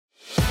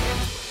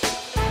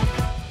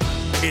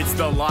It's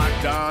the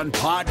Locked On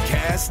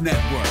Podcast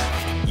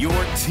Network, your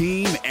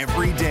team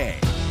every day.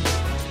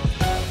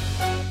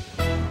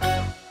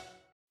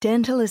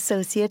 Dental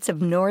Associates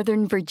of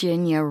Northern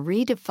Virginia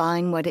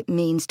redefine what it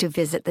means to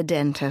visit the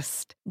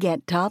dentist.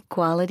 Get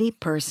top-quality,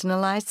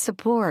 personalized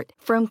support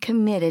from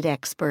committed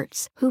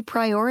experts who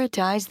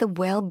prioritize the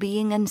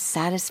well-being and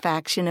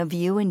satisfaction of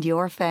you and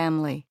your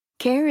family.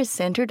 Care is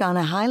centered on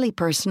a highly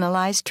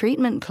personalized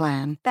treatment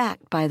plan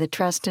backed by the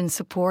trust and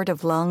support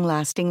of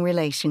long-lasting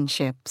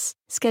relationships.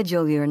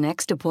 Schedule your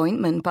next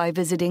appointment by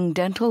visiting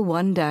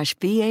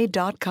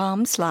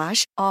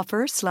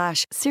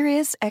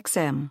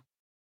dental1-va.com/offer/SiriusXM.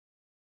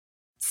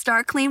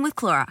 Start clean with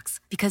Clorox,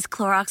 because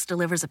Clorox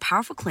delivers a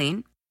powerful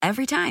clean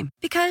every time.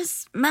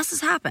 Because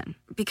messes happen.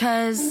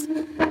 Because...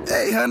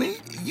 Hey, honey,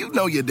 you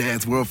know your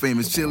dad's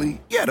world-famous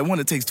chili. Yeah, the one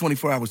that takes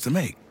 24 hours to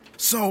make.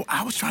 So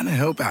I was trying to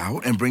help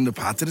out and bring the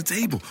pot to the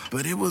table,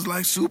 but it was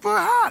like super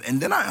hot. And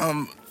then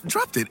I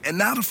dropped it, and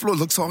now the floor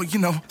looks all,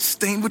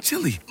 stained with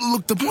chili.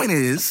 Look, the point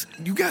is,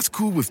 you guys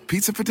cool with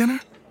pizza for dinner?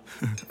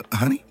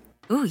 Honey?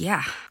 Ooh,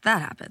 yeah,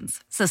 that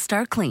happens. So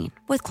start clean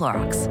with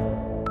Clorox.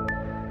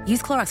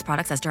 Use Clorox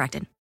products as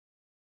directed.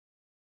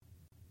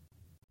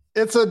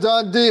 It's a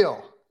done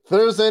deal.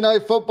 Thursday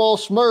night football,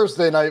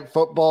 Schmersday night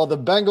football. The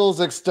Bengals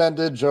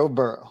extended Joe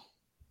Burrow.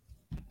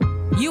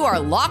 You are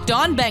Locked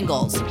On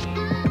Bengals,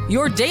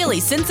 your daily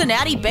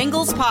Cincinnati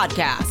Bengals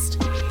podcast.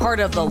 Part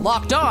of the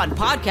Locked On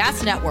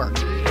Podcast Network,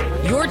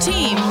 your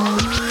team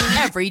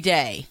every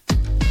day.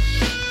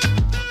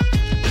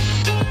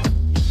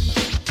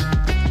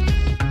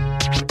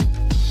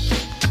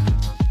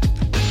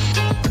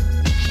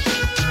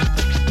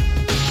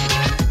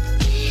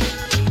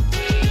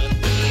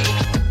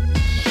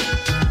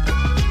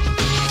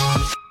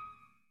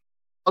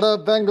 What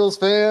up, Bengals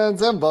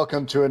fans, and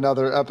welcome to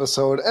another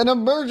episode, an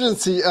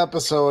emergency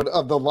episode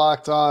of the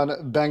Locked On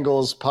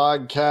Bengals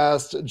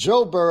podcast.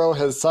 Joe Burrow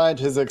has signed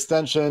his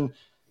extension,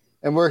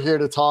 and we're here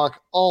to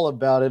talk all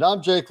about it.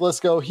 I'm Jake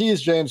Lisco.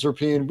 He's James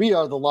Rapien. We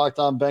are the Locked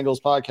On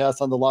Bengals podcast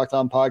on the Locked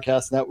On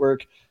Podcast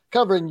Network,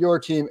 covering your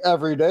team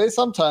every day,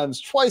 sometimes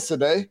twice a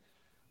day,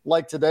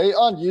 like today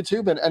on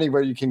YouTube and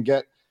anywhere you can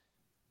get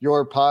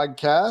your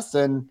podcast.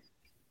 And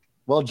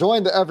well,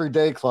 join the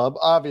Everyday Club,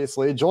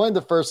 obviously. Join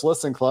the First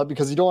Listen Club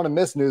because you don't want to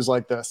miss news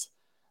like this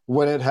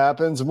when it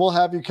happens. And we'll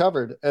have you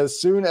covered as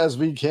soon as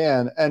we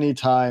can,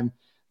 anytime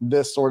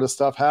this sort of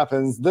stuff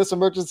happens. This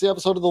emergency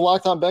episode of the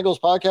Locked On Bengals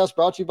podcast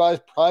brought to you by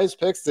Prize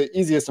Picks, the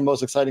easiest and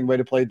most exciting way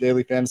to play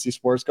daily fantasy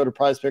sports. Go to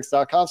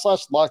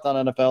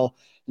prizepicks.com/LockedOnNFL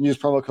and use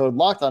promo code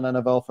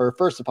LockedOnNFL for a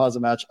first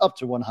deposit match up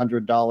to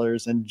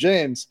 $100. And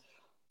James,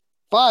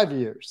 5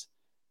 years.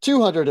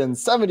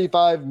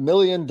 $275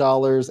 million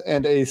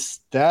and a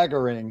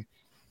staggering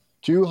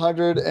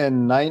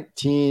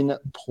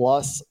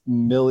 $219+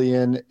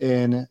 million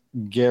in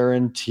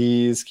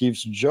guarantees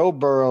keeps Joe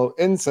Burrow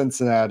in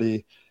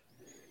Cincinnati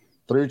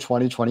through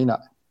 2029.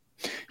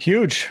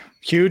 Huge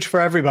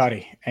for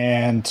everybody.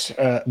 And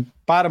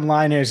bottom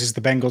line is the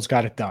Bengals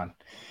got it done.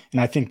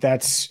 And I think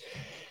that's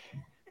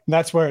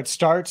where it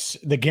starts.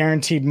 The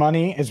guaranteed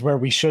money is where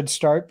we should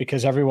start,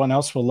 because everyone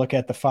else will look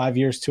at the 5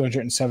 years,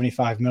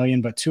 $275 million,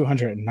 but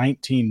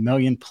 $219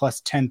 million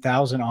plus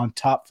 $10,000 on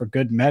top for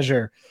good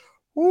measure.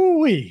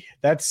 Ooh-wee.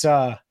 That's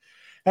a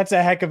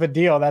heck of a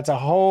deal. That's a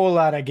whole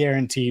lot of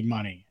guaranteed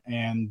money.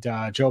 And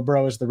Joe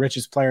Burrow is the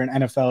richest player in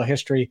NFL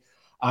history,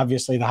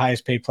 obviously the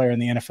highest paid player in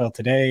the NFL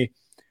today.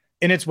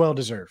 And it's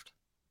well-deserved,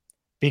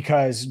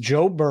 because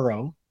Joe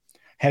Burrow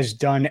has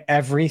done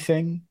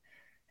everything,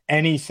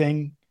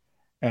 anything,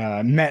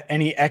 met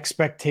any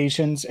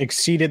expectations,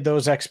 exceeded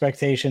those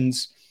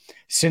expectations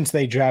since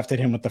they drafted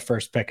him with the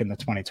first pick in the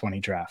 2020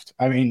 draft.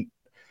 I mean,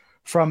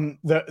 from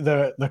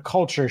the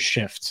culture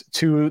shift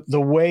to the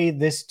way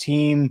this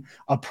team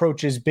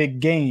approaches big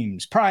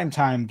games,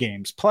 primetime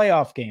games,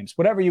 playoff games,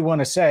 whatever you want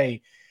to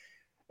say,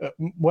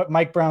 what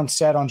Mike Brown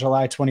said on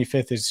July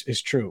 25th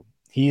is true.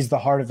 He's the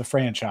heart of the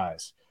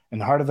franchise. And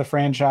the heart of the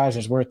franchise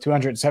is worth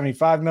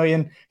 $275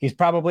 million. He's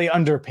probably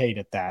underpaid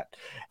at that.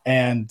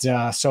 And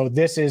so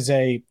this is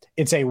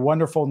it's a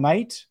wonderful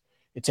night.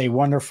 It's a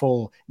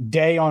wonderful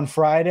day on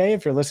Friday,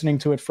 if you're listening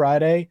to it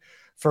Friday,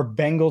 for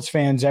Bengals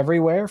fans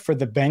everywhere, for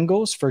the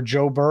Bengals, for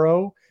Joe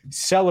Burrow.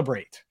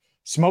 Celebrate,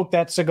 smoke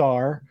that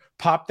cigar,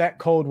 pop that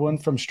cold one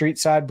from Street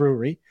Side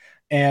Brewery,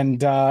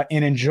 and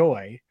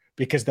enjoy,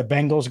 because the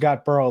Bengals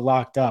got Burrow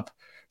locked up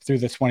through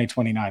the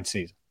 2029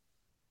 season.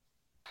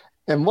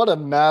 And what a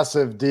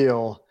massive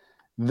deal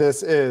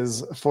this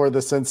is for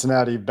the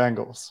Cincinnati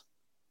Bengals.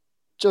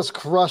 Just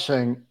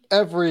crushing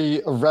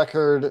every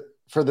record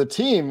for the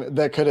team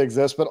that could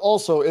exist, but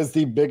also is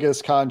the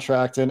biggest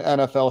contract in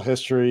NFL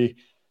history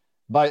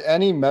by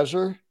any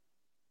measure,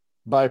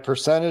 by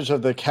percentage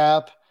of the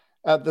cap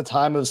at the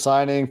time of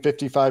signing.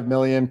 $55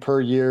 million per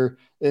year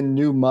in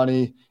new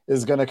money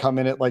is going to come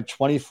in at like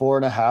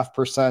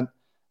 24.5%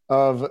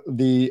 of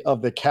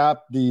the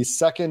cap. The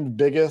second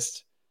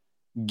biggest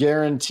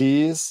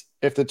guarantees,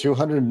 if the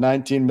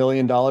 $219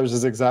 million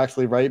is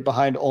exactly right,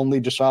 behind only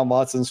Deshaun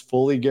Watson's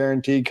fully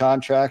guaranteed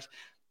contract,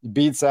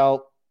 beats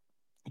out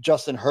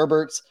Justin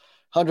Herbert's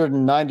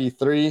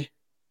 193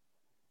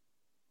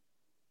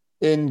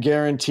 in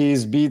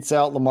guarantees, beats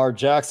out Lamar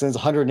Jackson's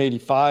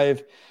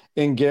 185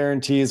 in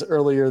guarantees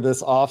earlier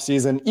this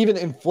offseason. Even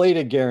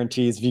inflated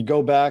guarantees, if you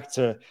go back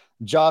to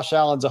Josh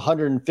Allen's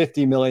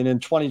 $150 million in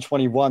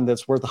 2021,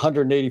 that's worth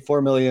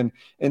 $184 million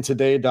in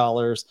today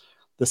dollars.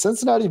 The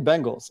Cincinnati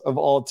Bengals, of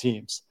all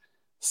teams,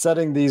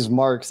 setting these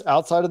marks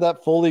outside of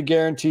that fully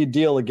guaranteed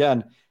deal,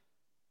 again,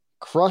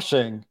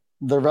 crushing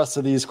the rest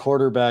of these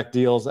quarterback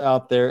deals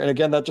out there. And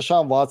again, that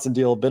Deshaun Watson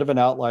deal, a bit of an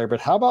outlier,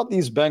 but how about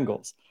these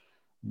Bengals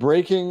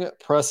breaking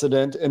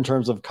precedent in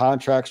terms of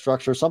contract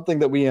structure, something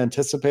that we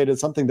anticipated,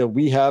 something that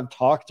we have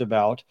talked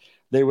about?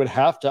 They would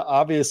have to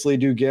obviously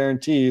do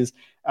guarantees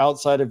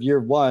outside of year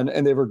one,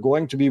 and they were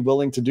going to be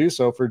willing to do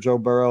so for Joe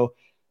Burrow.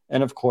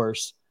 And of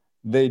course,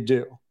 they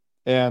do.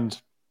 And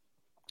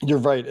you're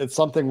right. It's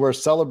something we're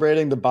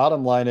celebrating. The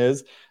bottom line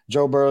is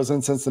Joe Burrow's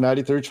in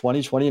Cincinnati through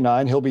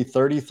 2029. He'll be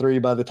 33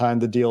 by the time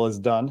the deal is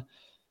done.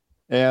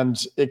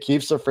 And it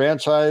keeps the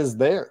franchise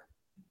there.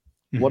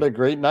 Mm-hmm. What a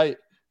great night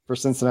for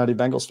Cincinnati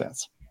Bengals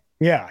fans.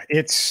 Yeah,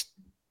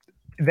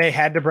 they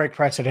had to break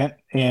precedent,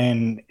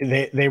 and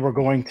they were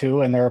going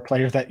to, and there are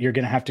players that you're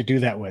going to have to do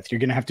that with. You're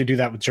going to have to do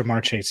that with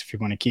Jamar Chase if you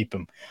want to keep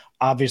him.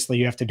 Obviously,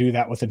 you have to do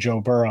that with a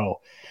Joe Burrow.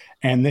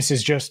 And this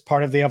is just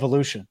part of the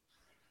evolution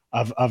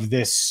of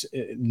this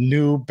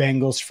new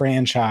Bengals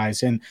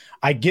franchise. And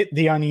I get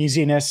the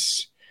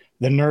uneasiness,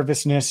 the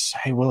nervousness.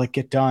 Hey, will it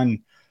get done?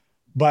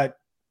 But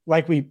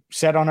like we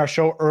said on our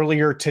show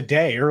earlier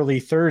today, early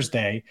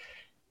Thursday,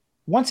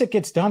 once it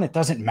gets done, it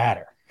doesn't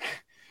matter.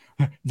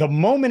 The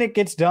moment it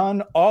gets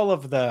done, all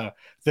of the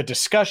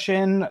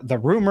discussion, the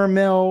rumor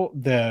mill,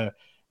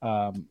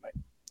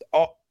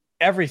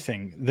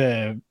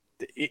 everything,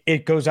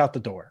 it goes out the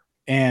door.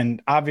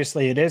 And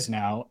obviously it is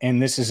now.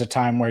 And this is a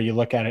time where you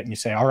look at it and you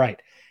say, all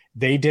right,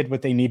 they did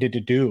what they needed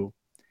to do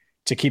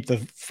to keep the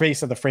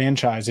face of the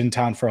franchise in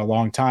town for a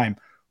long time,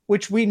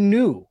 which we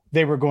knew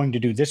they were going to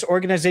do. This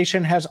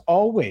organization has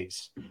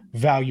always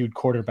valued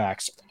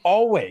quarterbacks,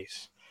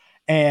 always.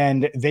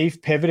 And they've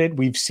pivoted.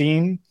 We've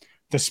seen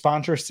the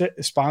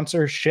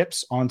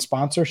sponsorships on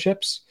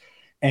sponsorships.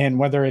 And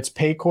whether it's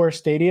Paycor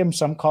Stadium,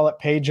 some call it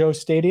Pay Joe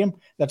Stadium,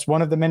 that's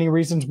one of the many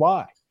reasons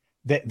why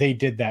they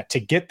did that, to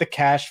get the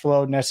cash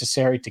flow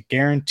necessary to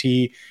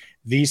guarantee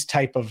this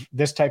type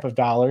of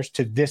dollars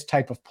to this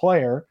type of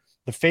player,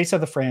 the face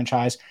of the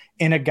franchise,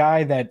 and a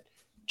guy that,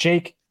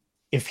 Jake,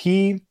 if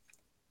he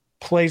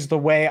plays the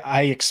way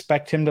I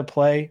expect him to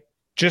play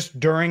just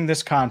during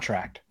this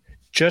contract,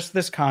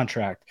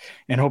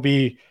 and he'll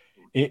be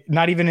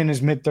not even in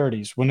his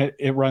mid-30s when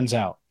it runs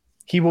out,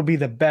 he will be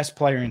the best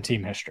player in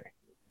team history.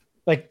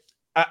 Like,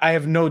 I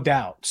have no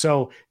doubt.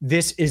 So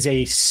this is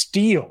a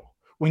steal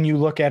when you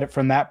look at it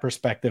from that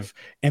perspective,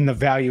 and the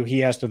value he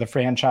has to the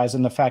franchise,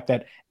 and the fact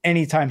that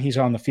anytime he's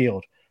on the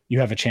field,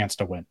 you have a chance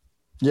to win.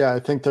 Yeah, I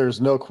think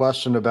there's no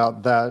question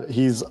about that.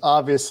 He's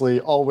obviously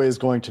always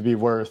going to be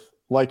worth,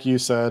 like you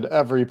said,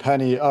 every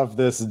penny of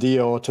this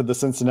deal to the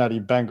Cincinnati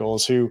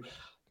Bengals, who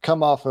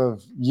come off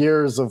of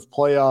years of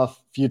playoff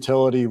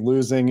futility,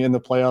 losing in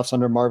the playoffs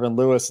under Marvin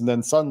Lewis. And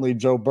then suddenly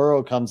Joe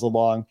Burrow comes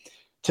along,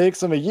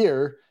 takes him a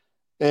year,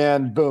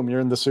 and boom, you're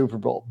in the Super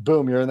Bowl.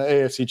 Boom, you're in the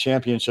AFC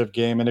Championship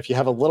game. And if you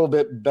have a little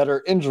bit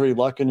better injury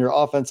luck in your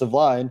offensive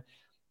line,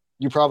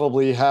 you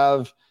probably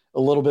have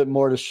a little bit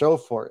more to show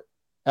for it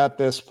at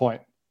this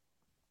point.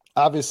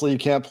 Obviously, you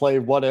can't play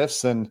what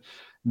ifs and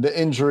the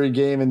injury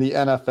game in the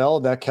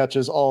NFL that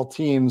catches all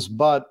teams.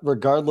 But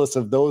regardless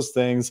of those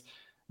things,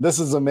 this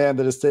is a man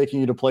that is taking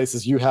you to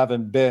places you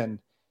haven't been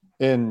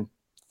in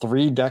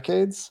 3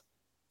 decades,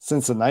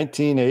 since the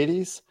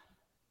 1980s.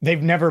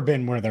 They've never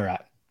been where they're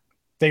at.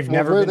 They've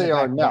never where been they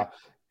are now.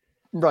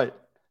 Right.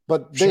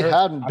 But they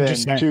hadn't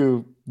been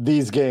to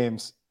these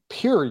games,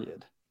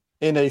 period,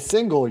 in a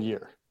single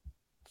year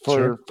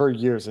for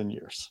years and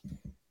years.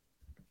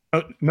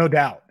 No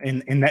doubt.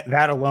 And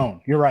that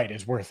alone, you're right,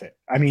 is worth it.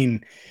 I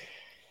mean,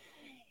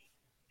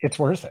 it's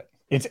worth it.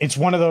 It's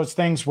one of those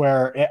things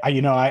where,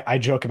 I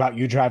joke about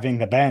you driving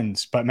the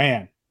Benz, but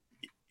man,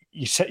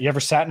 you ever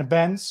sat in a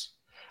Benz?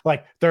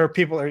 Like, there are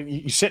people,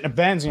 you sit in a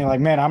Benz and you're like,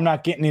 man, I'm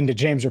not getting into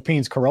James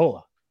Rapine's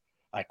Corolla.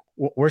 Like,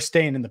 we're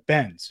staying in the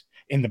Benz.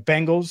 And the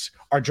Bengals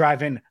are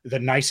driving the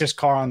nicest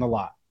car on the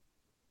lot.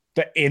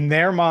 In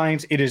their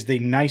minds, it is the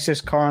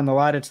nicest car on the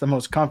lot. It's the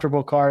most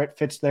comfortable car. It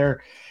fits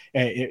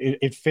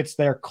it fits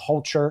their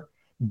culture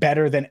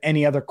better than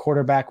any other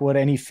quarterback would,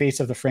 any face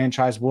of the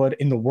franchise would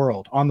in the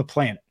world, on the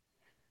planet.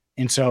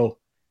 And so,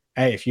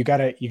 hey, if you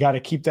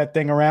gotta keep that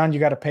thing around, you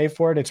got to pay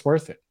for it. It's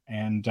worth it.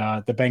 And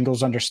the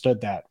Bengals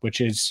understood that, which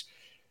is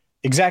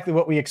exactly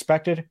what we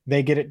expected.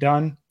 They get it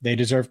done. They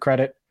deserve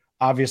credit.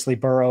 Obviously,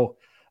 Burrow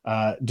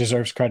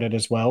deserves credit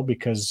as well,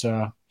 because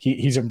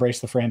he's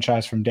embraced the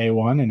franchise from day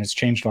one and has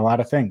changed a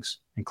lot of things,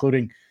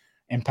 including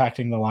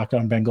impacting the Locked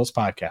On Bengals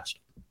podcast.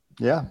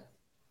 Yeah.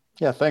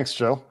 Yeah. Thanks,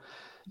 Joe.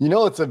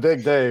 It's a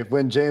big day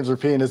when James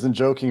Rapine isn't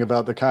joking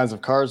about the kinds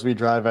of cars we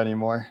drive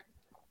anymore,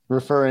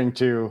 referring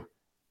to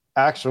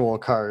actual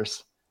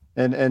cars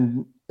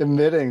and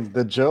admitting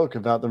the joke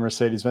about the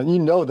Mercedes-Benz. You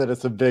know that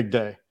it's a big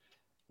day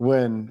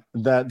when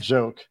that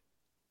joke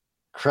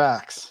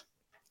cracks.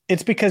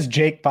 It's because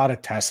Jake bought a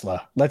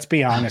Tesla. Let's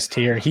be honest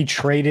here. He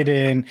traded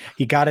in.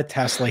 He got a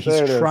Tesla.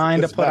 He's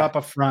trying to put up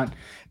a front.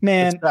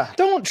 Man,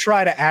 don't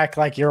try to act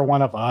like you're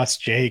one of us,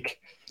 Jake.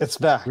 It's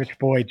back. Rich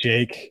boy,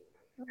 Jake.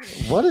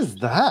 What is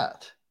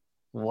that?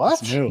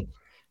 What? It's new.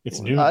 It's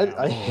new.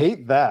 I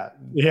hate that.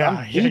 Yeah.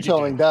 I'm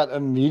vetoing that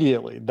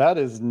immediately. That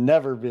is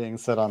never being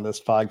said on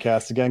this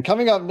podcast again.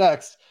 Coming up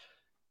next,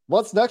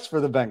 what's next for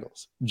the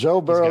Bengals?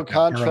 Joe Burrow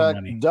contract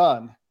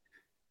done.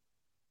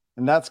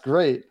 And that's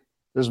great.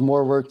 There's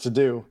more work to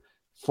do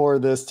for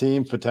this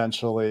team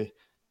potentially.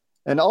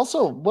 And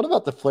also, what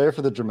about the flair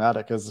for the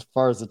dramatic as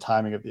far as the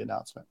timing of the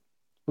announcement?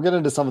 We'll get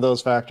into some of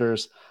those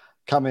factors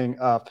coming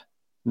up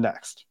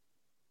next.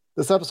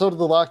 This episode of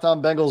the Locked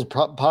On Bengals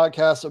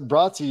podcast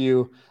brought to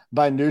you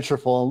by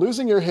Nutrafol. And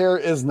losing your hair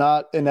is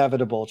not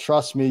inevitable.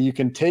 Trust me, you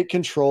can take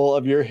control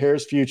of your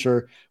hair's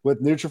future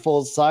with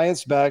Nutrafol's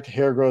science-backed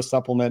hair growth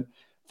supplement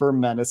for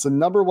men. It's the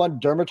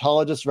 #1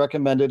 dermatologist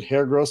recommended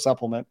hair growth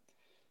supplement,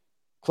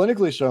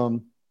 clinically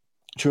shown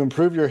to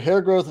improve your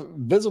hair growth,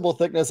 visible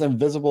thickness, and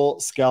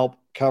visible scalp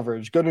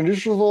coverage. Go to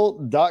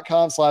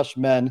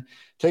Nutrafol.com/men,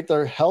 take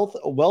their health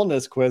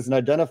wellness quiz, and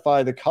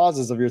identify the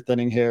causes of your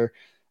thinning hair.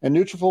 And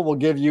Nutrafol will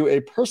give you a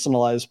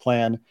personalized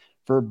plan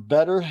for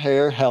better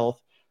hair health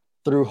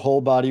through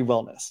whole body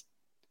wellness.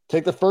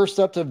 Take the first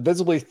step to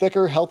visibly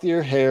thicker,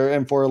 healthier hair.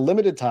 And for a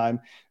limited time,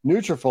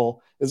 Nutrafol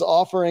is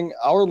offering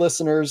our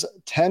listeners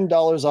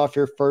 $10 off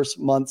your first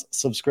month's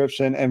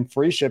subscription and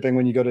free shipping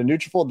when you go to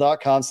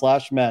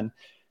Nutrafol.com/men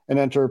and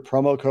enter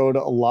promo code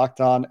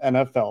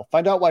LOCKEDONNFL.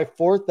 Find out why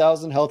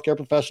 4,000 healthcare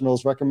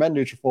professionals recommend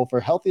Nutrafol for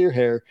healthier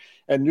hair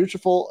at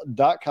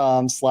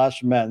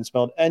Nutrafol.com/men,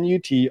 spelled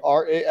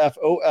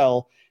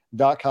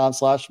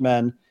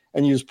Nutrafol.com/men,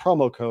 and use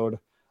promo code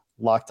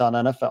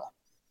LOCKEDONNFL.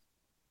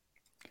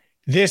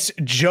 This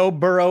Joe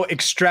Burrow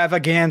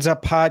extravaganza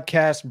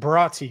podcast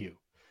brought to you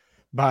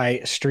by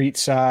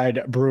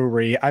Streetside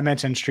Brewery. I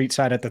mentioned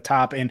Streetside at the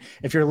top, and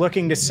if you're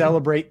looking to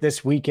celebrate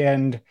this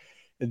weekend,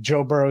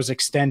 Joe Burrow's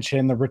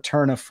extension, the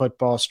return of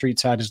football,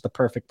 Streetside is the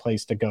perfect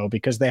place to go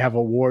because they have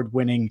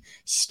award-winning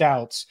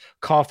stouts,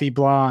 coffee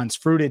blondes,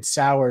 fruited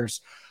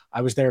sours.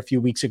 I was there a few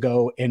weeks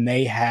ago, and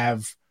they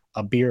have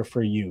a beer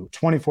for you.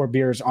 24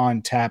 beers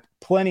on tap,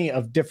 plenty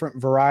of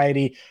different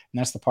variety, and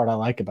that's the part I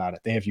like about it.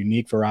 They have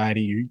unique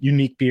variety,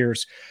 unique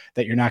beers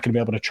that you're not going to be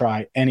able to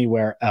try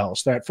anywhere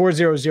else. They're at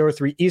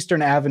 4003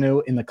 Eastern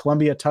Avenue in the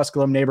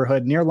Columbia-Tusculum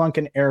neighborhood near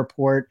Lunken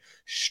Airport.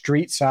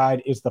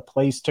 Streetside is the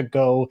place to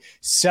go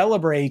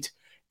celebrate.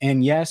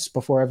 And yes,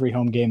 before every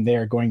home game, they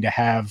are going to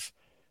have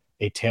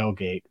a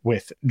tailgate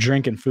with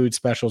drink and food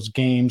specials,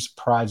 games,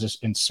 prizes,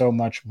 and so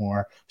much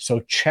more.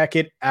 So check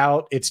it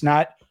out. It's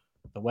not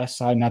the west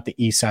side, not the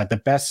east side. The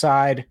best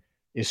side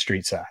is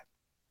street side.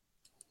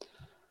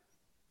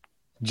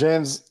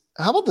 James,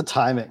 how about the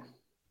timing?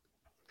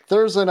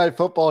 Thursday Night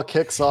Football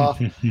kicks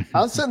off.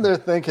 I'm sitting there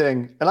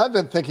thinking, and I've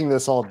been thinking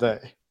this all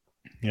day.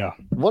 Yeah.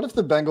 What if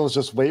the Bengals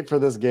just wait for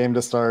this game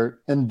to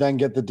start and then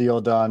get the deal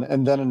done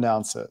and then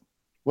announce it?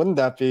 Wouldn't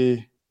that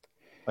be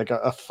like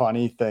a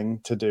funny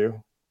thing to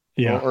do?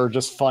 Yeah. Or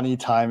just funny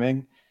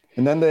timing?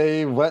 And then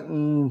they went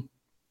and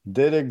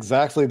did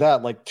exactly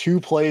that, like 2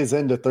 plays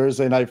into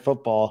Thursday Night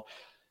Football.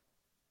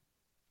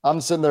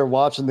 I'm sitting there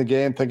watching the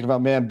game thinking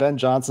about, man, Ben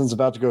Johnson's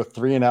about to go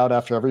 3 and out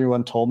after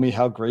everyone told me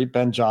how great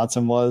Ben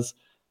Johnson was.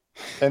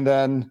 And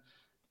then,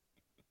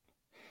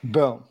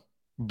 boom,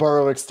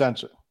 Burrow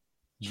extension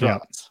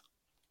drops.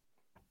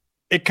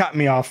 Yeah. It caught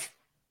me off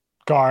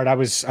guard. I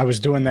was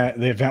doing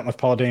the event with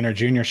Paul Dehner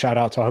Jr. Shout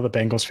out to all the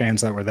Bengals fans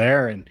that were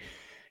there. And,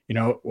 you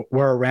know,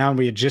 we're around.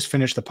 We had just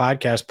finished the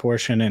podcast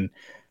portion, and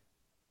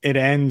it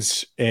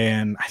ends,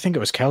 and I think it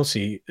was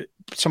Kelsey.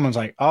 Someone's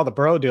like, oh, the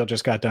Burrow deal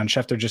just got done.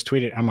 Schefter just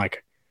tweeted. I'm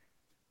like,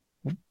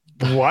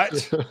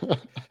 what?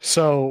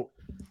 So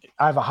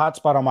I have a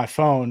hotspot on my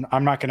phone.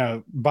 I'm not going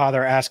to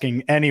bother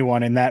asking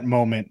anyone in that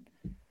moment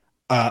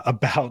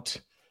about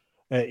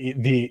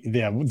the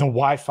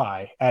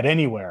Wi-Fi at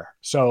anywhere.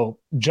 So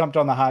jumped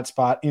on the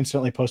hotspot,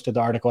 instantly posted the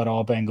article at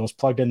All Bengals,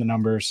 plugged in the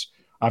numbers,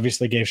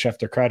 obviously gave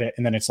Schefter credit.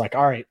 And then it's like,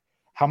 all right,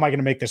 how am I going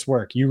to make this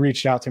work? You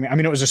reached out to me. I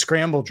mean, it was a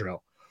scramble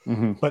drill.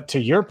 Mm-hmm. But to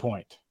your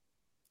point,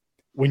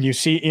 when you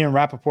see Ian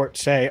Rappaport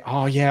say,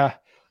 oh, yeah,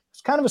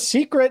 it's kind of a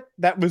secret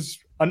that was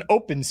an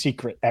open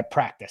secret at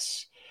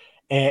practice,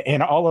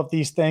 and all of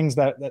these things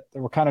that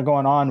were kind of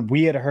going on,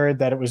 we had heard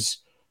that it was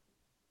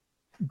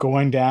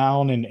going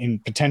down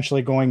and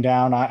potentially going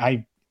down.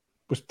 I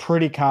was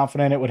pretty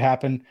confident it would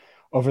happen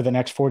over the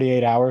next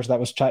 48 hours. That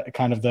was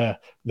kind of the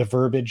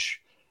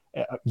verbiage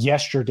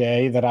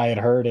yesterday that I had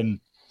heard, and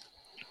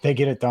they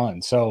get it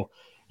done. So,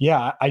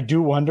 yeah, I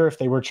do wonder if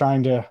they were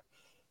trying to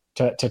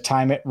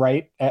time it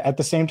right. At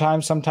the same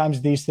time,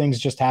 sometimes these things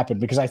just happen,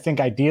 because I think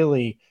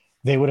ideally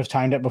they would have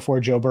timed it before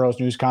Joe Burrow's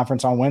news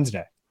conference on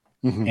Wednesday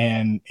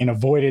and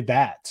avoided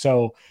that.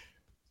 So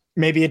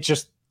maybe it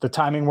just, the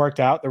timing worked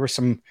out. There were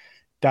some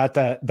dot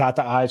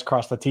the I's,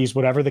 cross the T's,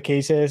 whatever the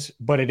case is.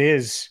 But it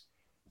is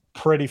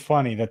pretty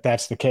funny that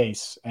that's the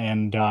case.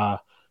 And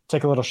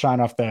take a little shine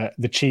off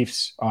the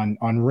Chiefs on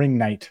ring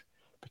night,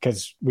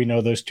 because we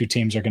know those two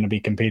teams are going to be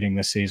competing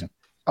this season.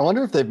 I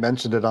wonder if they've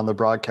mentioned it on the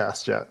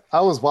broadcast yet.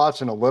 I was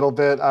watching a little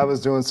bit. I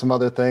was doing some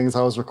other things.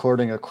 I was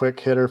recording a quick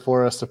hitter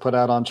for us to put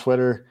out on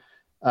Twitter.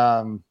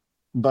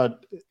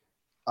 But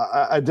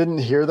I didn't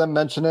hear them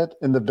mention it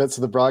in the bits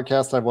of the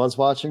broadcast I was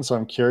watching. So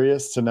I'm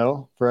curious to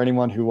know, for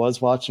anyone who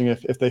was watching,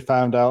 if they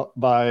found out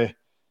by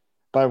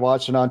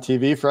watching on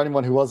TV. For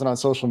anyone who wasn't on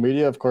social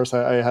media, of course,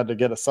 I had to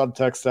get a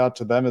subtext out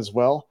to them as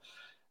well.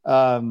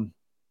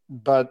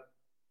 But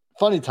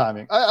funny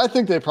timing. I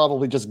think they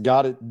probably just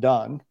got it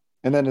done.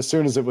 And then as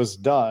soon as it was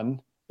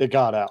done, it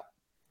got out.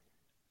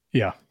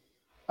 Yeah.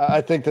 I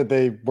think that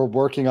they were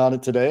working on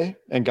it today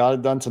and got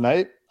it done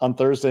tonight on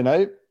Thursday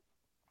night.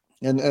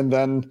 And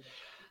then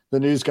the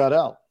news got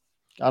out.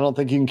 I don't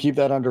think you can keep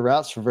that under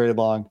wraps for very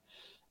long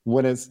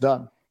when it's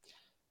done.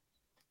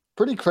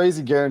 Pretty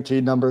crazy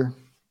guaranteed number.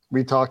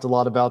 We talked a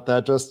lot about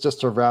that. Just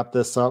to wrap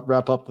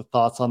up the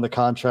thoughts on the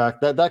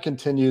contract. That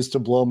continues to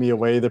blow me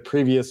away. The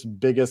previous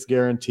biggest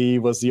guarantee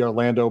was the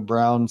Orlando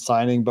Brown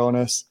signing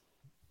bonus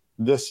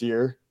this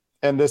year.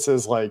 And this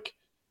is like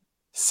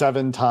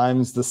 7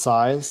 times the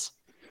size.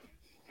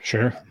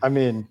 Sure. I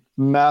mean,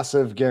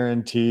 massive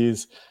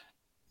guarantees.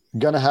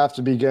 Going to have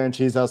to be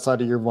guarantees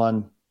outside of year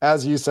one.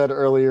 As you said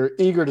earlier,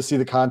 eager to see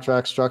the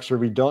contract structure.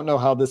 We don't know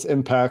how this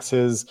impacts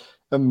his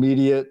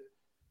immediate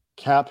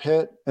cap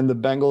hit and the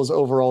Bengals'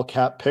 overall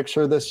cap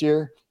picture this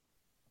year.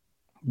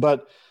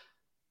 But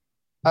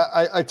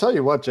I tell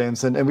you what,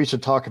 James, and we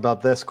should talk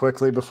about this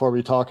quickly before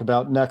we talk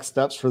about next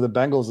steps for the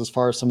Bengals as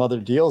far as some other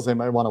deals they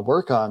might want to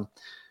work on.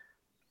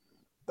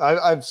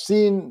 I've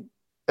seen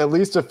at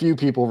least a few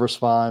people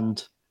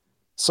respond,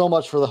 so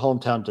much for the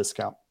hometown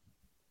discount.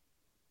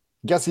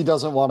 Guess he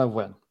doesn't want to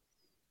win.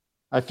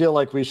 I feel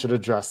like we should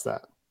address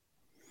that.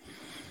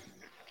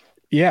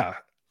 Yeah,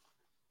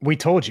 we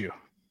told you.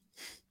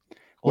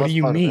 What do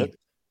you mean?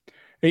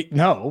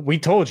 No, we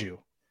told you.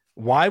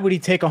 Why would he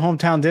take a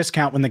hometown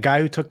discount when the guy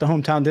who took the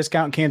hometown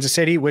discount in Kansas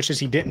City wishes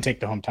he didn't take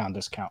the hometown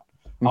discount?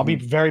 Mm-hmm. I'll be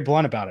very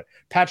blunt about it.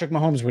 Patrick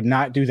Mahomes would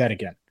not do that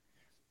again.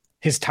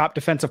 His top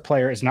defensive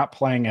player is not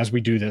playing as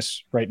we do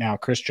this right now,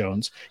 Chris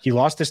Jones. He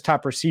lost his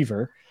top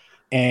receiver,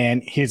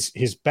 and his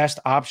best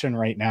option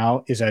right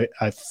now is a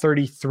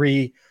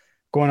 33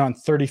 going on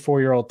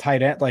 34-year-old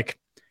tight end. Like,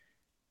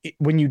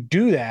 when you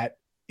do that,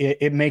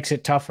 it makes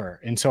it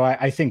tougher. And so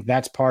I think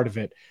that's part of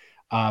it.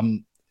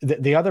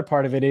 The other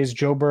part of it is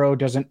Joe Burrow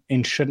doesn't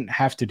and shouldn't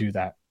have to do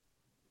that.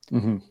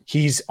 Mm-hmm.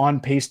 He's on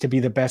pace to be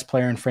the best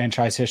player in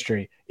franchise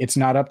history. It's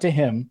not up to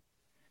him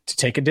to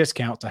take a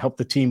discount to help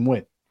the team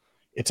win.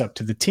 It's up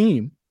to the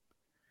team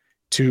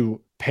to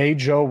pay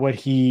Joe what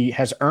he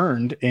has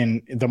earned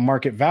in the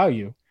market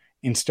value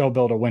and still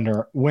build a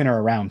winner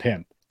around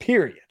him,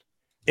 period.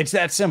 It's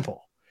that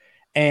simple.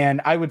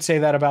 And I would say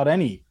that about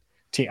any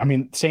team. I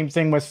mean, same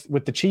thing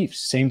with the Chiefs,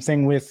 same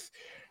thing with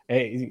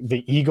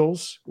the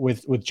Eagles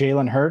with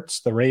Jalen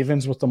Hurts, the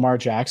Ravens with Lamar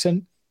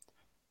Jackson.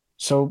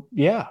 So,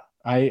 yeah,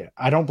 I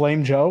don't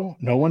blame Joe.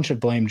 No one should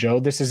blame Joe.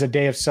 This is a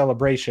day of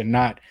celebration,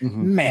 not,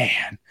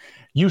 man,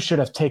 you should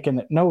have taken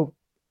it. No,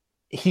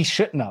 he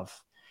shouldn't have.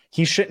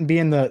 He shouldn't be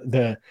in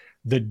the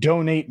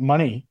donate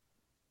money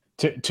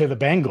to the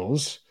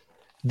Bengals.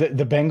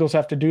 The Bengals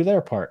have to do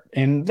their part,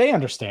 and they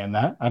understand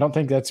that. I don't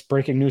think that's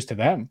breaking news to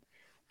them.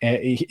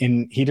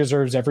 And he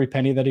deserves every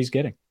penny that he's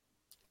getting.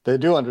 They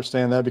do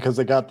understand that because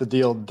they got the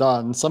deal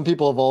done. Some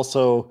people have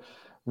also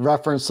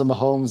referenced the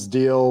Mahomes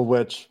deal,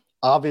 which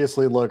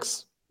obviously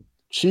looks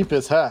cheap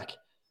as heck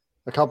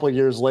a couple of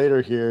years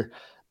later here.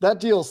 That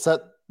deal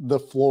set the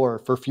floor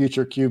for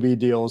future QB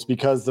deals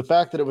because the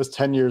fact that it was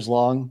 10 years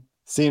long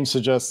seems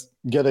to just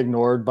get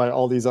ignored by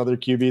all these other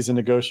QBs in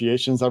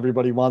negotiations.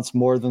 Everybody wants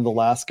more than the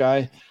last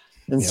guy.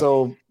 And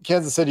so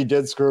Kansas City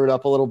did screw it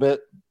up a little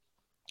bit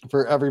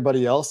for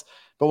everybody else.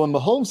 But when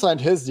Mahomes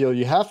signed his deal,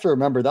 you have to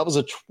remember that was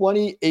a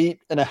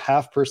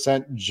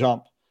 28.5%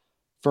 jump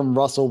from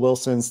Russell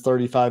Wilson's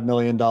 $35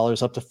 million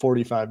up to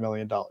 $45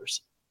 million,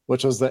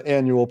 which was the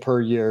annual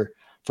per year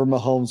for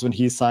Mahomes when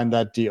he signed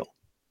that deal.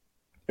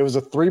 It was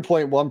a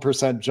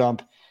 3.1%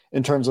 jump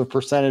in terms of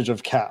percentage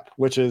of cap,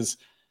 which is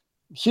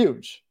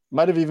huge.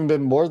 Might have even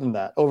been more than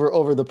that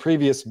over the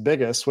previous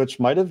biggest, which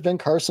might have been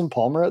Carson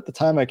Palmer at the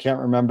time. I can't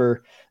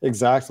remember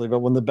exactly, but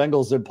when the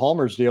Bengals did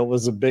Palmer's deal, it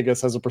was the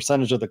biggest as a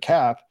percentage of the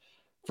cap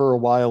for a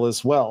while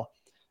as well.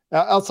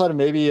 Outside of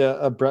maybe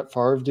a Brett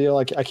Favre deal,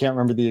 I can't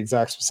remember the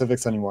exact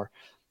specifics anymore.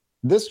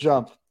 This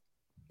jump,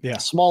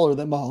 smaller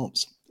than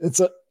Mahomes. It's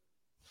a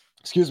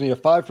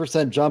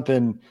 5% jump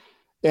in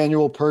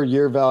annual per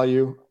year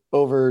value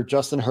over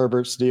Justin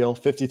Herbert's deal,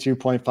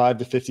 52.5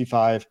 to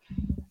 55,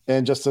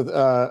 and just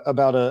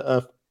about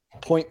a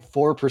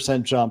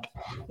 0.4% jump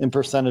in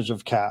percentage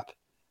of cap,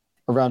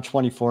 around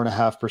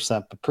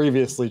 24.5%. But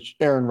previously,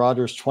 Aaron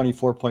Rodgers,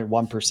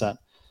 24.1%.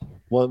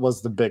 What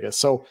was the biggest.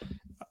 So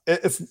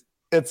it's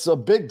it's a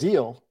big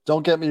deal.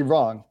 Don't get me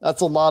wrong.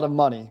 That's a lot of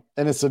money.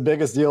 And it's the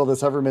biggest deal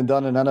that's ever been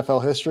done in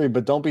NFL history.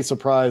 But don't be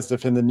surprised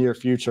if in the near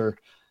future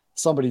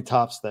somebody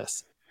tops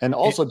this. And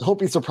also don't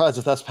be surprised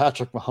if that's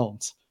Patrick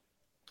Mahomes.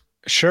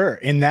 Sure.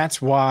 And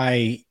that's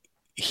why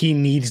he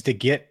needs to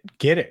get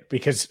it,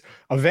 because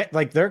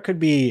like there could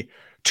be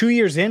 2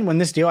 years in when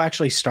this deal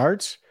actually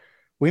starts,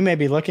 we may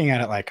be looking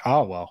at it like,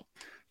 oh, well,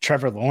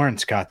 Trevor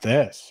Lawrence got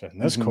this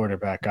and this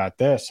quarterback got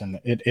this, and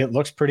it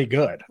looks pretty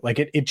good. Like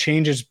it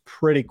changes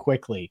pretty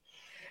quickly.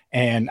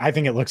 And I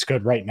think it looks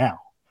good right now,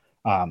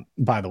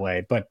 by the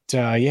way. But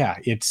yeah,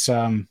 it's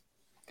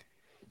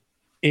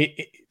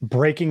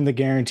breaking the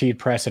guaranteed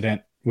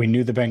precedent. We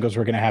knew the Bengals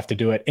were going to have to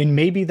do it. And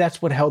maybe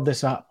that's what held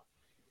this up.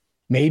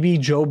 Maybe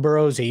Joe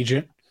Burrow's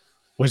agent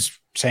was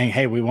saying,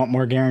 hey, we want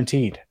more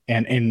guaranteed.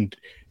 And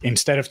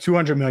instead of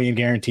 $200 million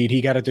guaranteed,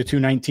 he got it to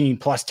 $219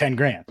 plus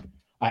 $10,000.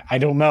 I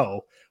don't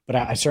know, but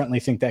I certainly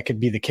think that could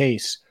be the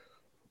case.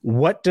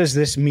 What does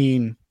this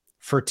mean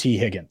for T.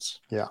 Higgins?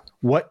 Yeah.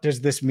 What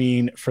does this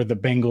mean for the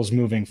Bengals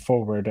moving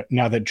forward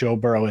now that Joe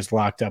Burrow is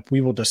locked up?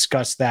 We will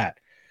discuss that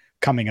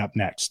coming up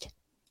next.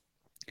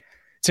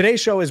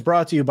 Today's show is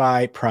brought to you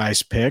by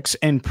Prize Picks,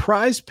 and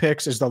Prize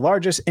Picks is the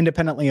largest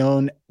independently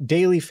owned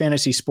daily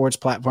fantasy sports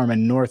platform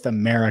in North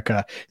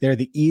America. They're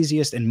the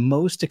easiest and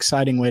most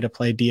exciting way to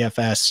play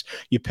DFS.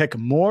 You pick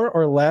more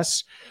or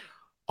less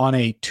on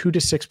a 2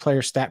 to 6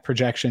 player stat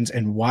projections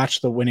and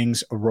watch the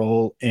winnings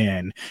roll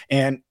in.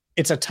 And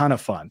it's a ton of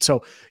fun.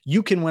 So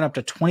you can win up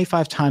to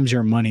 25 times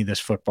your money this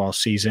football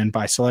season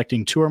by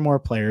selecting 2 or more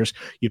players.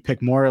 You pick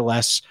more or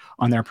less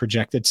on their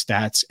projected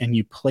stats and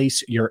you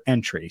place your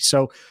entry.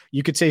 So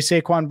you could say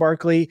Saquon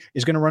Barkley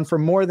is going to run for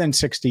more than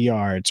 60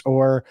 yards,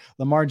 or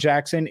Lamar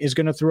Jackson is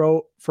going to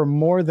throw for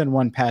more than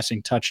 1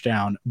 passing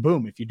touchdown.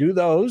 Boom. If you do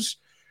those,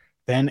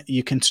 then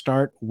you can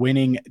start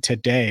winning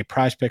today.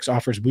 Prize Picks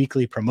offers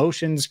weekly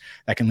promotions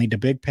that can lead to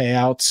big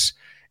payouts.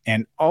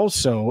 And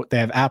also, they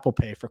have Apple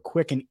Pay for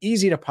quick and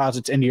easy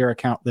deposits into your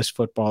account this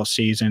football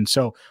season.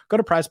 So go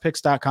to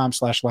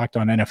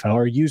prizepicks.com/LockedOnNFL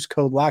or use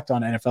code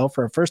LockedOnNFL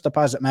for a first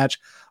deposit match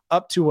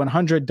up to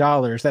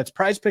 $100. That's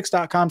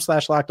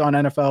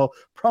prizepicks.com/LockedOnNFL,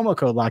 promo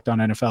code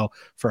LockedOnNFL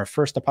for a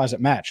first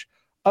deposit match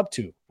up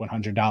to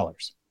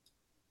 $100.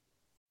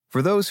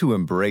 For those who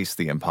embrace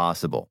the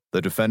impossible,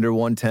 the Defender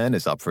 110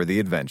 is up for the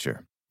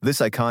adventure.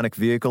 This iconic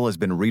vehicle has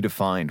been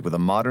redefined with a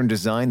modern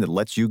design that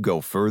lets you go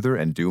further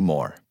and do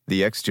more.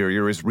 The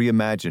exterior is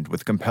reimagined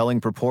with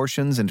compelling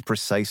proportions and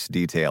precise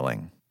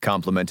detailing,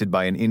 complemented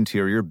by an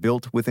interior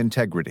built with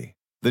integrity.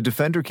 The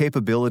Defender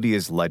capability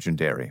is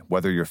legendary.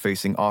 Whether you're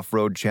facing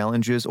off-road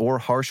challenges or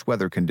harsh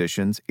weather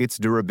conditions, its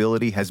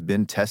durability has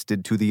been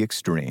tested to the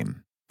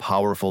extreme.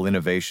 Powerful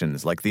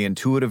innovations like the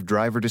intuitive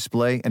driver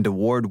display and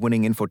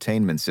award-winning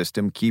infotainment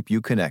system keep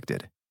you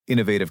connected.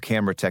 Innovative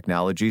camera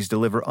technologies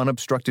deliver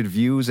unobstructed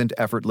views and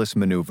effortless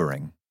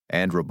maneuvering.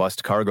 And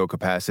robust cargo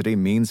capacity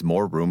means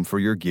more room for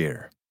your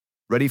gear.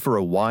 Ready for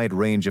a wide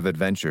range of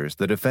adventures,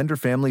 the Defender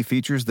family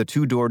features the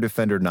 2-door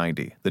Defender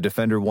 90, the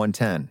Defender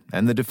 110,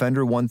 and the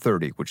Defender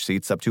 130, which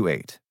seats up to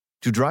 8.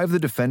 To drive the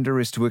Defender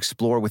is to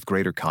explore with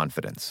greater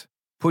confidence.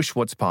 Push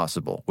what's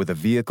possible with a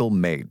vehicle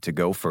made to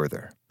go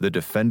further. The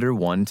Defender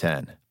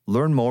 110.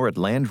 Learn more at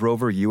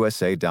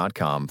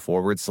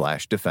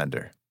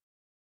LandRoverUSA.com/Defender.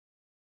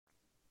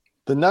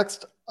 The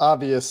next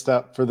obvious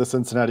step for the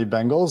Cincinnati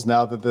Bengals,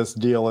 now that this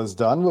deal is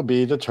done, will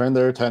be to turn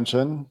their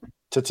attention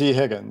to T.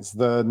 Higgins,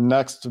 the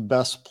next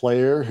best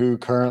player who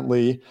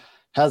currently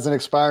has an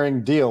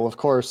expiring deal. Of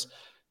course,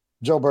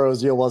 Joe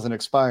Burrow's deal wasn't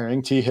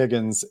expiring. T.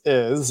 Higgins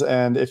is.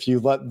 And if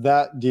you let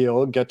that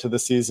deal get to the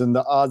season,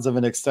 the odds of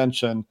an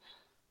extension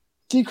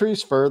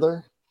decrease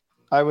further.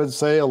 I would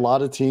say a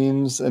lot of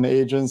teams and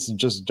agents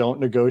just don't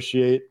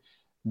negotiate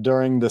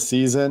during the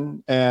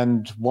season.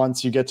 And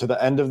once you get to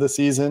the end of the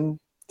season,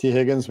 T.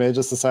 Higgins may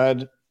just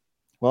decide,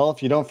 well,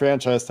 if you don't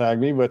franchise tag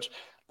me, which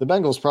the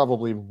Bengals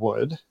probably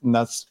would, and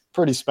that's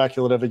pretty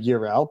speculative a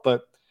year out,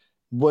 but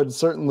would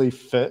certainly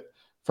fit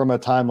from a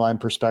timeline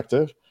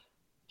perspective,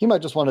 he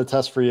might just want to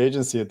test free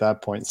agency at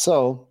that point.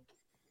 So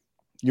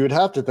you would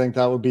have to think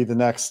that would be the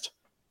next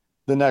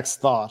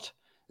thought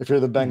if you're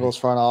the Bengals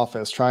front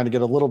office, trying to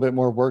get a little bit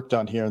more work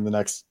done here in the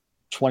next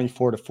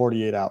 24 to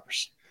 48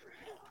 hours.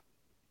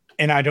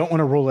 And I don't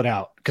want to rule it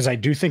out because I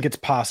do think it's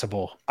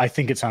possible. I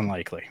think it's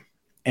unlikely.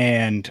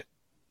 And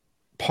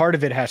part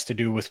of it has to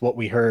do with what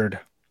we heard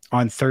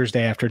on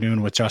Thursday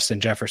afternoon with Justin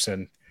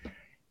Jefferson.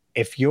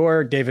 If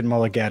you're David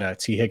Mulligetta,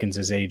 T.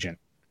 Higgins' agent,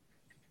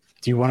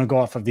 do you want to go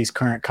off of these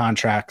current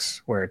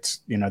contracts where it's,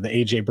 the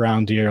A.J.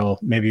 Brown deal,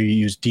 maybe you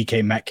use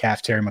DK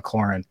Metcalf, Terry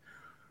McLaurin,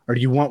 or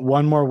do you want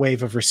one more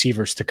wave of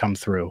receivers to come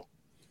through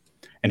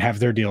and have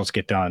their deals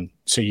get done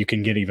so you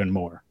can get even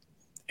more?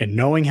 And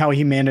knowing how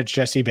he managed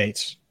Jesse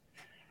Bates,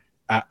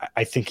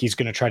 I think he's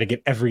going to try to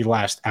get every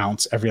last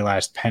ounce, every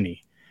last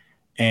penny.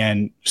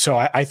 And so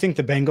I think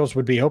the Bengals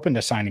would be open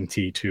to signing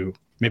T to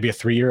maybe a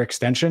 3-year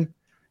extension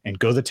and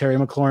go the Terry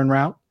McLaurin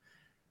route.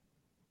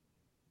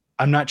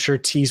 I'm not sure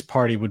T's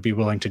party would be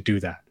willing to do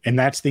that. And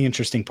that's the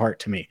interesting part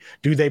to me.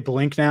 Do they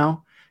blink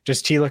now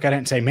Does T look at it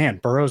and say, man,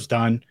 Burrow's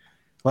done.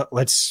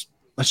 Let's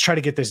try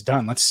to get this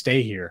done. Let's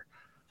stay here.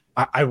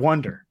 I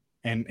wonder.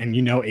 And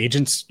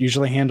agents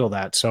usually handle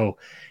that. So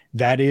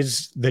that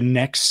is the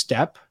next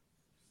step.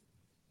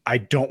 I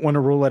don't want to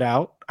rule it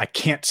out. I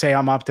can't say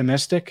I'm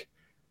optimistic.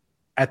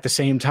 At the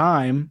same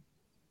time,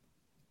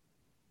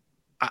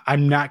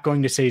 I'm not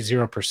going to say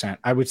 0%.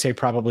 I would say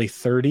probably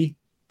 30%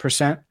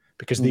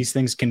 because these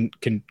things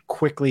can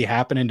quickly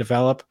happen and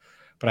develop.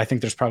 But I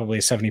think there's probably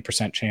a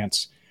 70%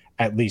 chance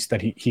at least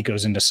that he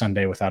goes into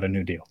Sunday without a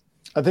new deal.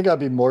 I think I'd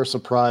be more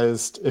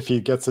surprised if he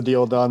gets the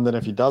deal done than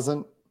if he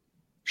doesn't.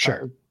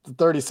 Sure.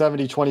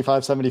 30-70,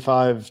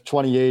 25-75,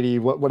 20-80,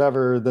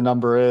 whatever the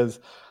number is.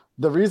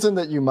 The reason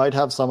that you might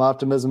have some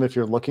optimism, if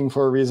you're looking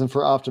for a reason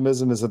for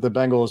optimism, is that the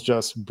Bengals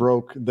just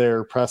broke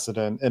their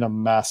precedent in a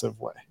massive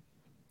way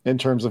in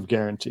terms of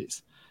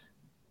guarantees.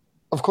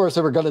 Of course,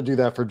 they were going to do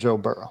that for Joe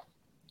Burrow.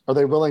 Are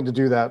they willing to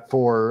do that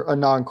for a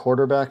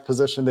non-quarterback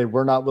position? They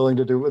were not willing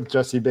to do it with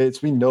Jesse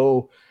Bates. We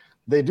know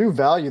they do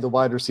value the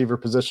wide receiver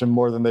position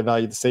more than they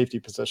value the safety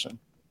position.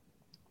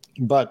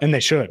 And they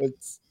should.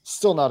 It's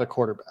still not a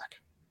quarterback.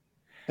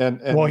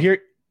 And well,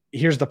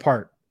 here's the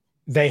part.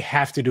 They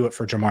have to do it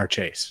for Jamar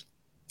Chase.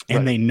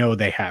 And They know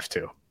they have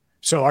to.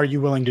 So are you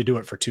willing to do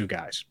it for two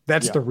guys?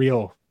 That's the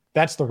real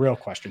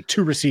question.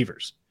 Two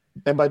receivers.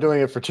 And by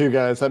doing it for two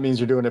guys, that means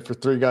you're doing it for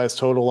three guys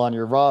total on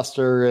your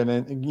roster. And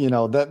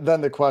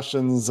then the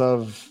questions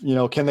of,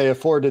 can they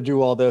afford to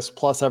do all this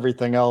plus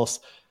everything else?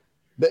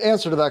 The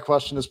answer to that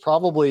question is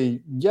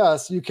probably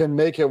yes, you can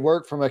make it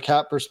work from a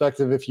cap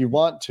perspective if you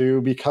want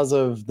to, because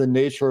of the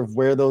nature of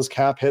where those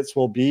cap hits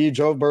will be.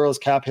 Joe Burrow's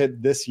cap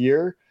hit this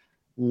year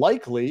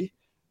likely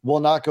will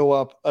not go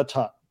up a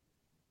ton.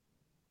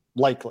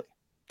 Likely.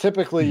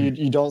 Typically,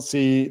 you don't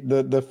see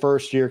the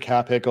first year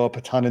cap hit go up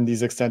a ton in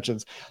these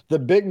extensions. The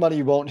big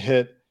money won't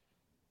hit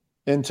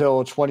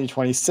until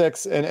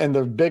 2026, and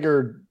the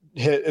bigger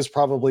hit is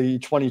probably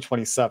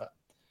 2027.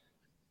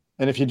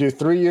 And if you do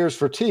 3 years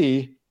for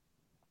T,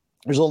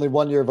 there's only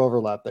 1 year of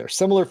overlap there.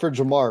 Similar for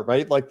Jamar,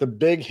 right? Like the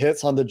big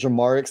hits on the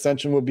Jamar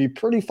extension would be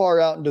pretty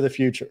far out into the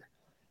future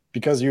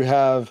because you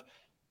have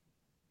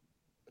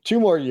 2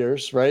 more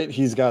years, right?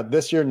 He's got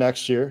this year,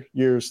 next year,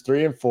 years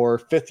 3 and 4,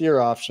 5th year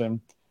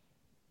option,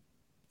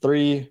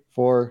 3,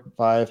 4,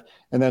 5,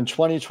 and then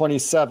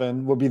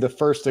 2027 would be the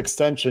first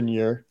extension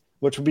year,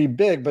 which would be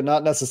big, but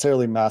not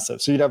necessarily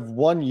massive. So you'd have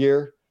 1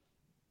 year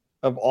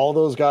of all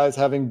those guys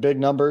having big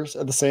numbers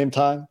at the same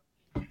time.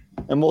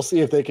 And we'll see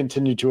if they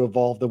continue to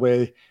evolve the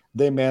way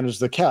they manage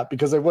the cap,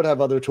 because they would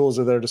have other tools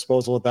at their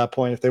disposal at that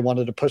point if they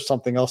wanted to push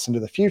something else into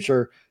the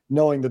future,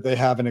 knowing that they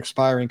have an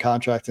expiring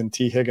contract in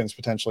T. Higgins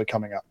potentially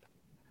coming up.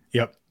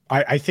 Yep.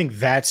 I think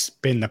that's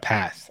been the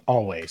path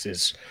always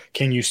is,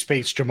 can you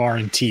space Jamar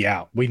and T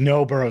out? We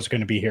know Burrow's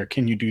going to be here.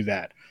 Can you do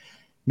that?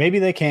 Maybe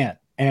they can.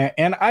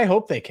 And I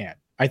hope they can.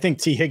 I think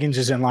T. Higgins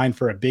is in line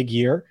for a big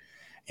year,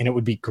 and it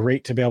would be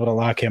great to be able to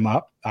lock him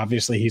up.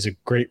 Obviously, he's a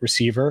great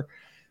receiver.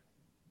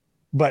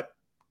 But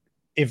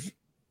if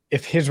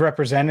his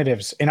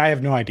representatives, and I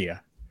have no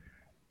idea,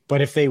 but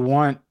if they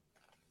want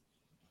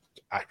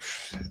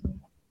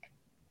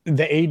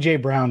the A.J.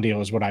 Brown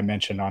deal is what I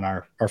mentioned on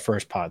our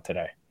first pod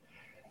today.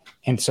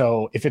 And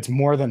so if it's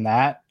more than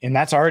that, and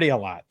that's already a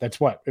lot, that's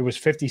what it was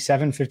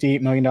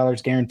 $58 million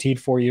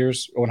guaranteed 4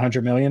 years,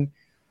 $100 million.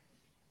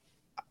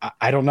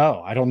 I don't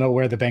know. I don't know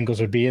where the Bengals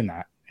would be in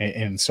that.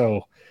 And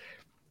so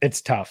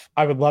it's tough.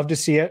 I would love to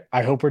see it.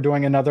 I hope we're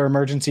doing another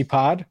emergency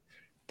pod.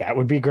 That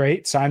would be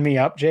great. Sign me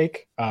up,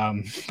 Jake.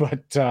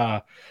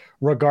 But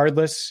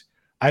regardless,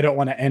 I don't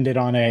want to end it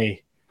on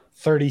a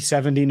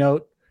 30-70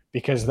 note,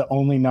 because the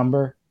only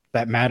number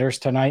that matters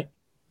tonight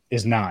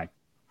is 9.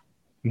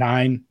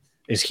 9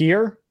 is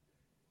here,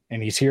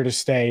 and he's here to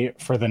stay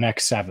for the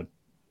next 7.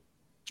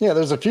 Yeah,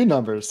 there's a few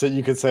numbers that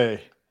you could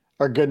say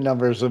are good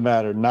numbers that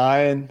matter.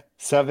 9,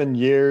 7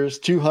 years,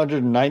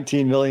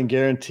 $219 million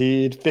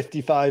guaranteed,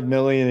 $55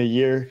 million a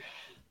year.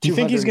 Do you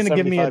think he's going to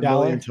give me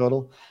 $1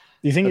 total?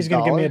 Do you think he's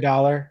going to give me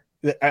 $1?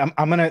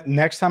 I'm going to,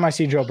 next time I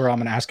see Joe Burrow, I'm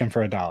going to ask him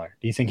for $1.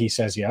 Do you think he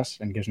says yes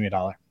and gives me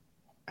 $1?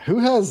 Who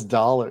has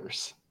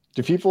dollars?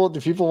 Do people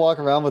walk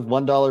around with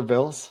 $1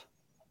 bills?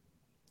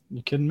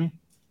 You kidding me?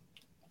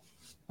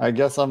 I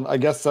guess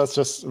that's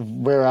just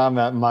where I'm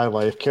at in my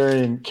life.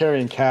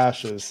 Carrying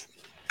cash is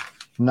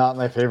not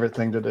my favorite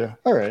thing to do.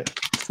 All right.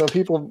 So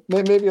people,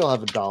 maybe you'll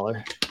have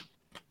 $1.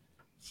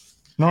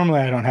 Normally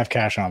I don't have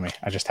cash on me.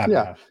 I just have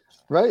to have.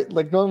 Right?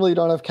 Like normally you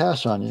don't have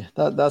cash on you.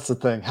 That's the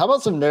thing. How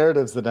about some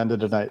narratives that ended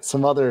tonight?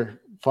 Some other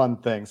fun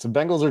things. The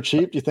Bengals are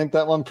cheap. Do you think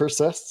that one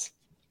persists?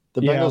 The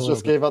Bengals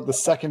just gave out the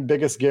second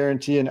biggest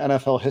guarantee in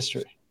NFL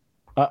history.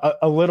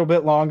 A little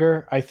bit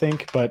longer, I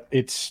think, but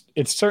it's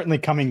certainly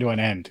coming to an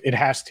end. It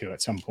has to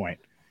at some point.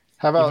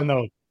 How about, even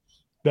though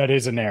that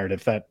is a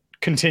narrative that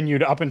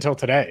continued up until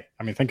today.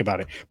 I mean, think about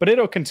it. But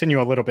it'll continue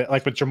a little bit,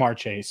 like with Jamar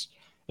Chase,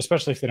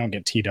 especially if they don't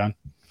get T done.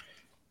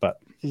 But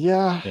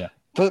yeah.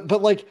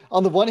 But like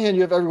on the one hand,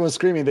 you have everyone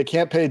screaming they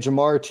can't pay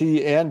Jamar,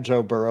 T, and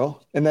Joe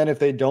Burrow, and then if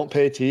they don't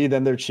pay T,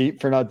 then they're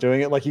cheap for not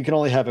doing it. Like you can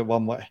only have it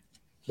one way.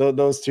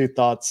 Those two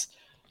thoughts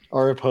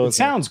are opposing. It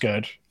sounds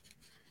good.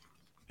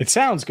 It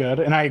sounds good,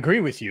 and I agree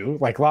with you,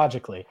 like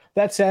logically.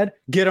 That said,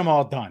 get them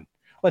all done.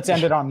 Let's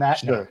end it on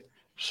that note.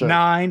 Sure.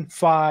 9,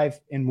 5,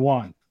 and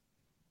 1.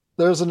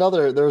 There was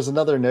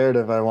another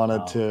narrative I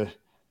wanted to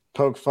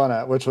poke fun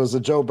at, which was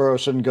that Joe Burrow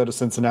shouldn't go to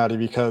Cincinnati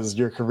because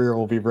your career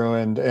will be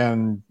ruined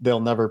and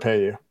they'll never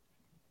pay you.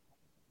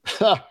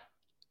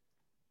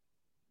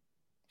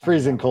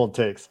 Freezing cold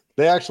takes.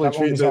 They actually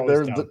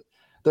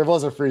there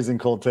was a freezing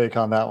cold take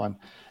on that one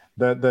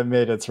that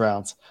made its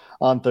rounds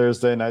on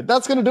Thursday night.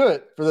 That's going to do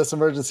it for this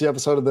emergency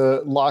episode of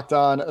the Locked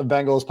On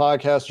Bengals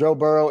podcast. Joe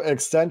Burrow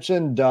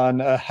extension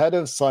done ahead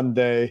of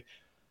Sunday.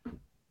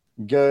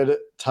 Good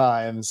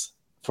times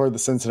for the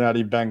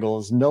Cincinnati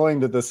Bengals, knowing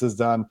that this is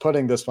done,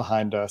 putting this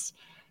behind us.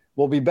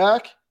 We'll be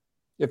back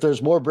if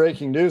there's more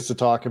breaking news to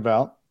talk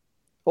about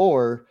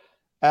or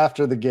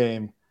after the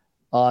game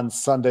on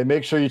Sunday.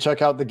 Make sure you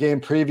check out the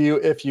game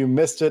preview if you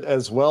missed it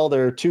as well.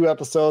 There are 2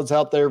 episodes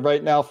out there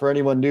right now for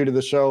anyone new to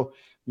the show.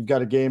 We've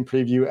got a game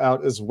preview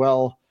out as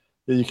well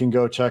that you can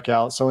go check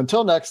out. So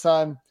until next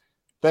time,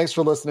 thanks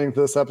for listening to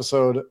this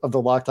episode of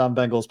the Locked On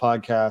Bengals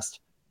podcast.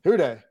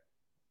 Hooday,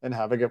 and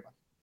have a good one.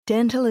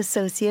 Dental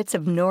Associates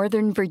of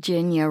Northern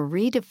Virginia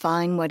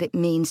redefine what it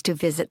means to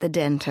visit the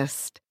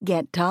dentist.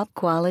 Get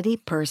top-quality,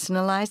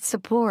 personalized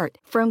support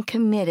from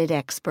committed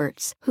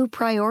experts who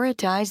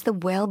prioritize the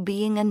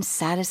well-being and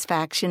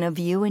satisfaction of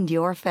you and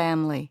your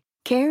family.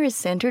 Care is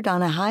centered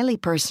on a highly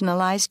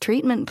personalized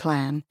treatment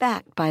plan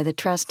backed by the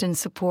trust and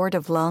support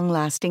of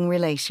long-lasting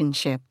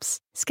relationships.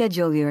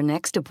 Schedule your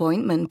next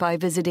appointment by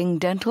visiting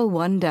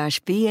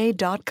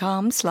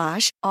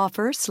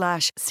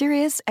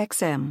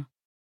dental1-va.com/offer/SiriusXM.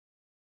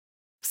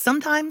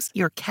 Sometimes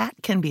your cat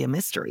can be a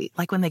mystery,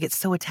 like when they get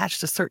so attached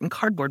to certain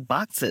cardboard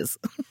boxes.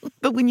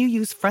 But when you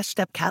use Fresh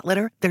Step cat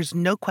litter, there's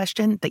no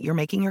question that you're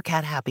making your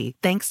cat happy,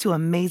 thanks to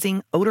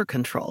amazing odor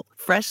control.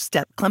 Fresh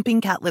Step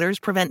clumping cat litters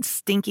prevent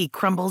stinky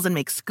crumbles and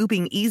make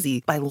scooping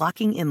easy by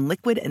locking in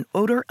liquid and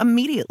odor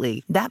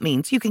immediately. That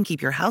means you can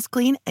keep your house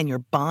clean and your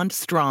bond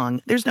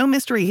strong. There's no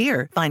mystery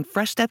here. Find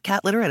Fresh Step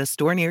cat litter at a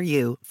store near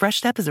you. Fresh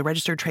Step is a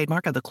registered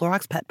trademark of the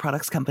Clorox Pet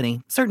Products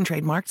Company. Certain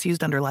trademarks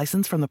used under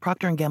license from the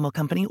Procter & Gamble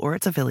Company or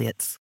its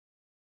affiliates.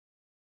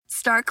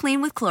 Start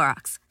clean with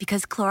Clorox,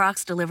 because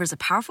Clorox delivers a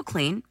powerful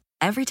clean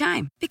every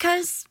time.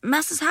 Because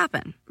messes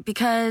happen.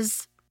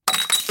 Because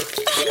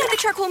the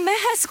charcoal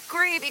mask.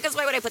 Great, because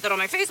why would I put that on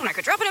my face when I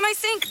could drop it in my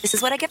sink? This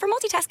is what I get for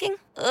multitasking.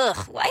 Ugh,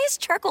 why is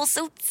charcoal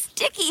so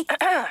sticky?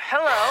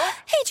 Hello?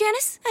 Hey,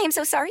 Janice. I am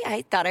so sorry.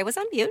 I thought I was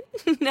on mute.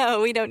 No,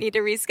 we don't need to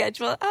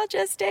reschedule. I'll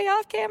just stay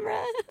off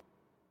camera.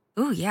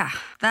 Ooh, yeah,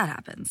 that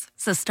happens.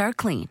 So start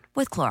clean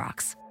with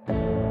Clorox.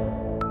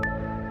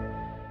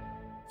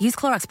 Use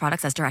Clorox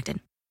products as directed.